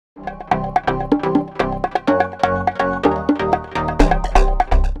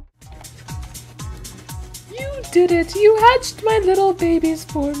did it! You hatched my little babies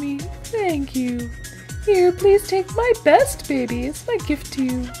for me. Thank you. Here, please take my best baby. It's my gift to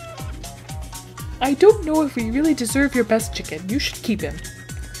you. I don't know if we really deserve your best chicken. You should keep him.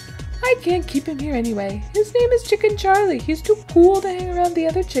 I can't keep him here anyway. His name is Chicken Charlie. He's too cool to hang around the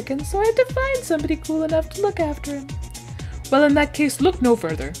other chickens, so I had to find somebody cool enough to look after him. Well, in that case, look no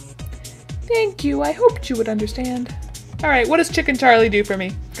further. Thank you. I hoped you would understand. Alright, what does Chicken Charlie do for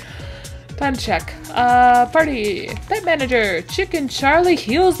me? Time to check. Party. Pet manager. Chicken Charlie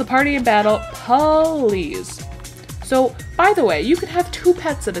heals the party in battle. Please. So, by the way, you can have 2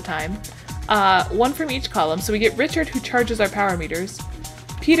 pets at a time. One from each column. So we get Richard, who charges our power meters.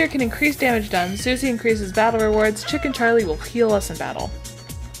 Peter can increase damage done. Susie increases battle rewards. Chicken Charlie will heal us in battle.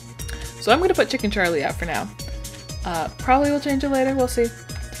 So I'm going to put Chicken Charlie out for now. Probably will change it later. We'll see.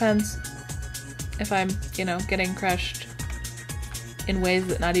 Depends. If I'm, you know, getting crushed in ways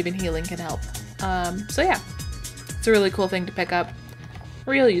that not even healing can help. So yeah. It's a really cool thing to pick up.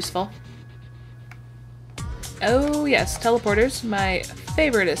 Real useful. Oh yes, teleporters. My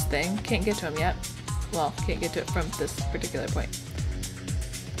favoriteest thing. Can't get to them yet. Well, can't get to it from this particular point.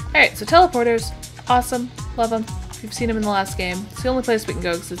 Alright, so teleporters. Awesome. Love them. We've seen them in the last game. It's the only place we can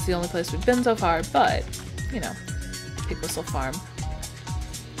go because it's the only place we've been so far, but, you know, Pig Whistle Farm.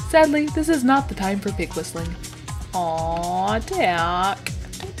 Sadly, this is not the time for pig whistling. Aw, Dak.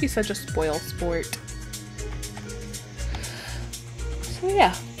 Don't be such a spoil sport. So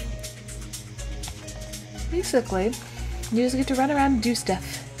yeah. Basically, you just get to run around and do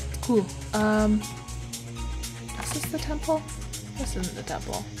stuff. Cool. Is this the temple? This isn't the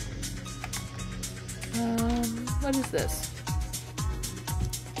temple. What is this?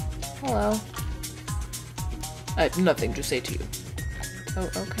 Hello. I have nothing to say to you. Oh,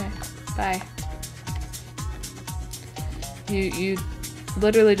 okay. Bye. You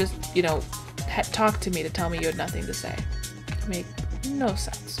literally just, you know, talked to me to tell me you had nothing to say. Make no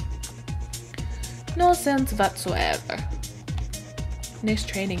sense. No sense whatsoever. Nice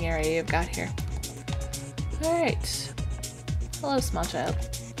training area you've got here. Alright. Hello, small child.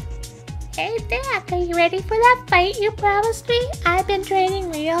 Hey, Dak, are you ready for that fight you promised me? I've been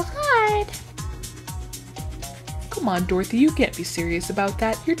training real hard. Come on, Dorothy, you can't be serious about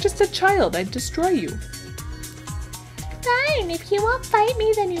that. You're just a child. I'd destroy you. Fine, if you won't fight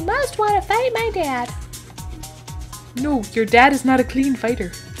me, then you must want to fight my dad. No, your dad is not a clean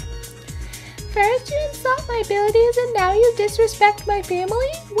fighter. First you insult my abilities and now you disrespect my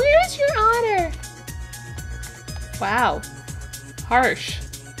family? Where's your honor? Wow. Harsh.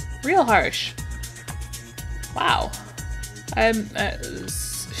 Real harsh. Wow. I'm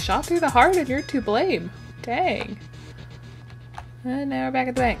shot through the heart and you're to blame. Dang. And now we're back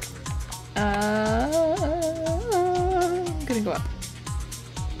at the bank. I'm gonna go up.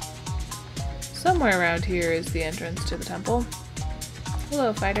 Somewhere around here is the entrance to the temple.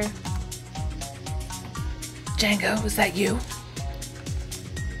 Hello, fighter. Django, was that you?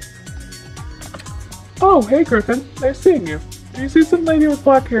 Oh, hey Griffin. Nice seeing you. Do you see some lady with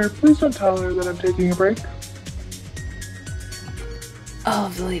black hair? Please don't tell her that I'm taking a break. All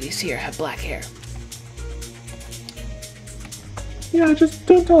of the ladies here have black hair. Yeah, just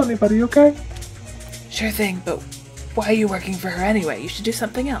don't tell anybody, okay? Sure thing, but why are you working for her anyway? You should do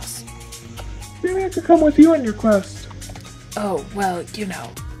something else. Maybe I could come with you on your quest. Oh, well, you know,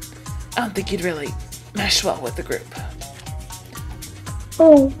 I don't think you'd really mesh well with the group.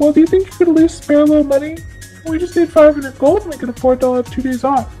 Oh, well, do you think you could at least spare a little money? We just need 500 gold and we can afford to have 2 days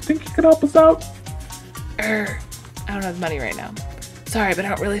off. Think you could help us out? I don't have the money right now. Sorry, but I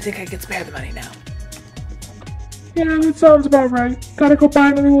don't really think I can spare the money now. Yeah, that sounds about right. Gotta go buy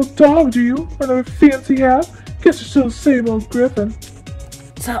another little dog, do you? Or another fancy hat? Guess you're still the same old Griffin.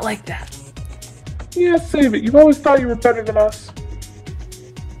 It's not like that. Yeah, save it. You've always thought you were better than us.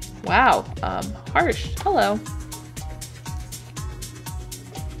 Wow, harsh. Hello.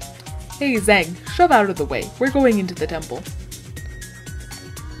 Hey, Zhang, shove out of the way. We're going into the temple.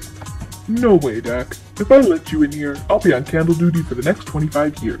 No way, Dak. If I let you in here, I'll be on candle duty for the next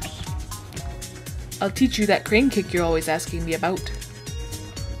 25 years. I'll teach you that crane kick you're always asking me about.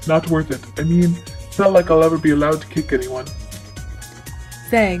 Not worth it. I mean, it's not like I'll ever be allowed to kick anyone.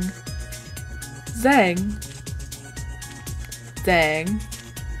 Zhang. Zhang. Zhang.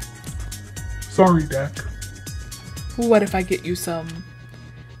 Sorry, Dak. What if I get you some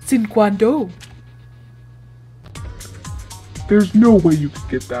Cinquando? There's no way you could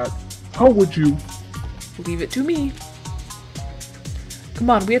get that. How would you? Leave it to me. Come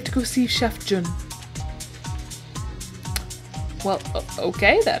on, we have to go see Chef Jun. Well,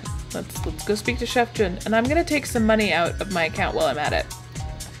 okay then. Let's go speak to Chef Jun. And I'm gonna take some money out of my account while I'm at it.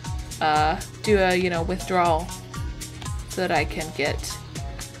 Do a, you know, withdrawal so that I can get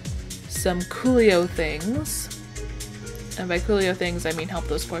some coolio things. And by coolio things, I mean help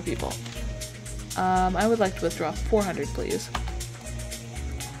those poor people. I would like to withdraw 400, please.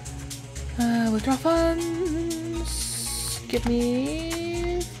 Withdraw funds. Give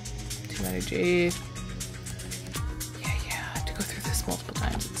me 2 energy. Yeah, I have to go through this multiple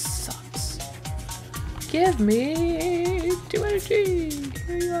times. It sucks. Give me 2 energy.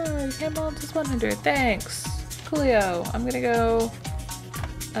 Here you are. You can't balance this 100. Thanks. Coolio. I'm gonna go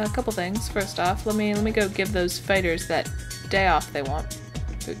a couple things. First off, let me go give those fighters that day off they want.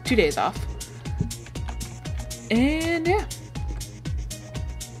 2 days off. And yeah.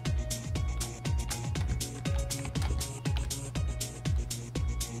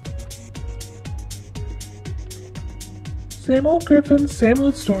 Same old Griffin, same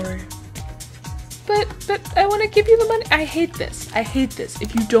old story. But I want to give you the money. I hate this. I hate this.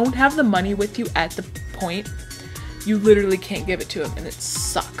 If you don't have the money with you at the point, you literally can't give it to him, and it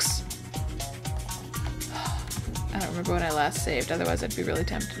sucks. I don't remember when I last saved, otherwise I'd be really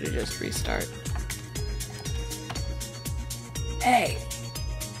tempted to just restart. Hey!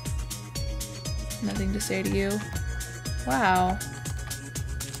 Nothing to say to you. Wow.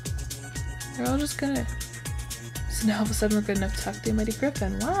 They're all just gonna... So now all of a sudden we're good enough to talk to the Mighty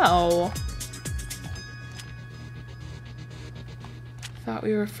Griffin. Wow! Thought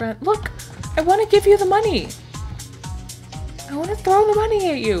we were friends. Look! I want to give you the money! I want to throw the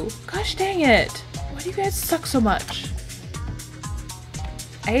money at you! Gosh dang it! Why do you guys suck so much?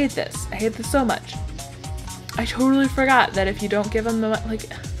 I hate this. I hate this so much. I totally forgot that if you don't give them the money, like...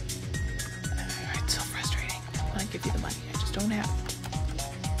 It's so frustrating. I want to give you the money. I just don't have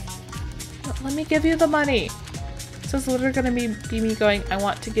it. Let me give you the money! So it's literally gonna be me going, I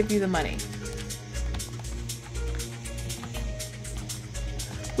want to give you the money.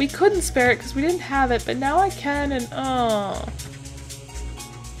 We couldn't spare it because we didn't have it, but now I can, and oh.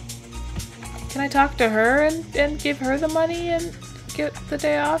 Can I talk to her and give her the money and get the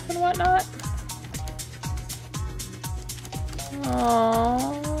day off and whatnot?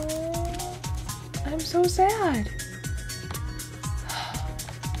 Aww. I'm so sad.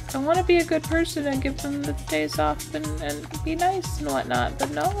 I want to be a good person and give them the days off and be nice and whatnot, but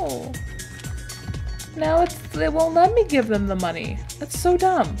no. Now they won't let me give them the money. That's so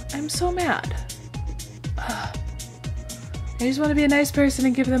dumb. I'm so mad. I just want to be a nice person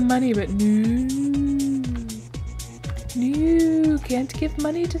and give them money, but no. No, can't give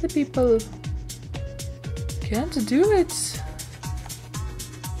money to the people. Can't do it.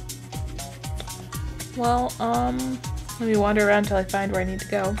 Well, let me wander around till I find where I need to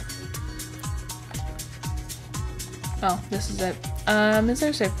go. Oh, this is it. Is there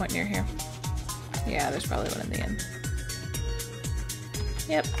a save point near here? Yeah, there's probably one in the end.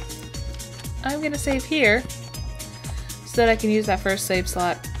 Yep. I'm gonna save here so that I can use that first save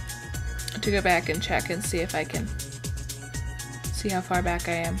slot to go back and check and see if I can see how far back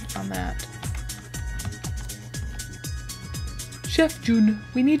I am on that. Chef Jun,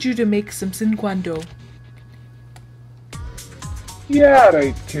 we need you to make some cinquando. Yeah,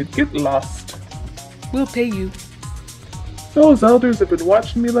 right, kid. Get lost. We'll pay you. Those elders have been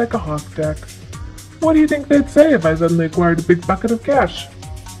watching me like a hawk, Jack. What do you think they'd say if I suddenly acquired a big bucket of cash?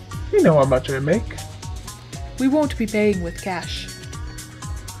 You know how much I make. We won't be paying with cash.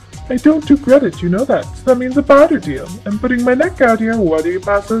 I don't do credit, you know that. So that means a barter deal. I'm putting my neck out here. What do you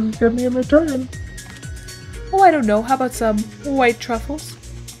possibly give me in return? Oh, I don't know. How about some white truffles?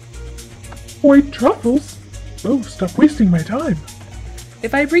 White truffles? Oh, stop wasting my time.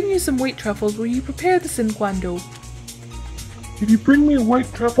 If I bring you some white truffles, will you prepare the cinquando? If you bring me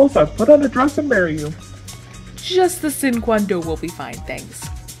white truffles, I'll put on a dress and marry you. Just the cinquando will be fine, thanks.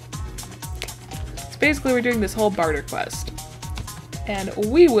 So basically we're doing this whole barter quest. And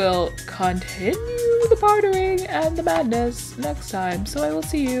we will continue the bartering and the madness next time, so I will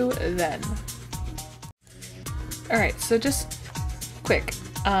see you then. Alright, so just quick.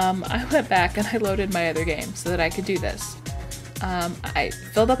 I went back and I loaded my other game so that I could do this. I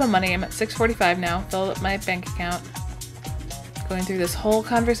filled up my money. I'm at 645 now. Filled up my bank account. Going through this whole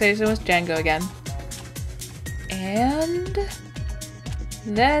conversation with Django again. And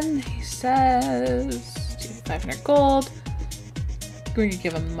then he says, 500 gold. We're gonna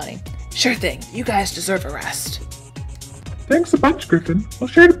give him the money. Sure thing. You guys deserve a rest. Thanks a bunch, Griffin. I'll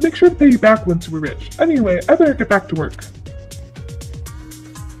make sure to pay you back once we're rich. Anyway, I better get back to work.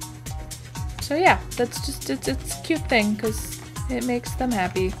 So yeah, that's just, it's a cute thing because it makes them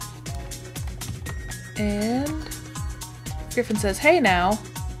happy. And Griffin says, hey now.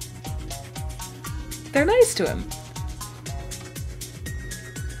 They're nice to him.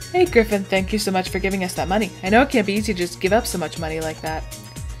 Hey Griffin, thank you so much for giving us that money. I know it can't be easy to just give up so much money like that.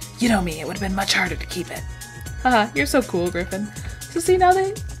 You know me, it would have been much harder to keep it. Haha, you're so cool, Griffin. So see, now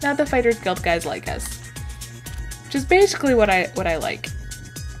the Fighters Guild guys like us. Which is basically what I like.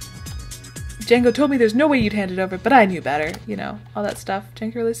 Django told me there's no way you'd hand it over, but I knew better. You know, all that stuff.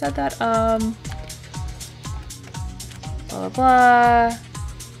 Django really said that. Blah, blah, blah.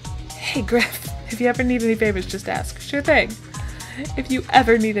 Hey, Griff, if you ever need any favors, just ask. Sure thing. If you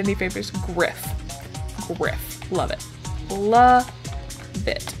ever need any favors, Griff. Griff. Love it. Love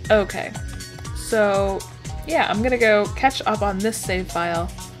it. Okay. So, yeah, I'm gonna go catch up on this save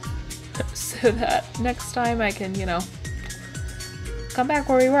file so that next time I can, you know, come back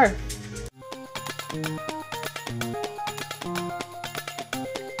where we were.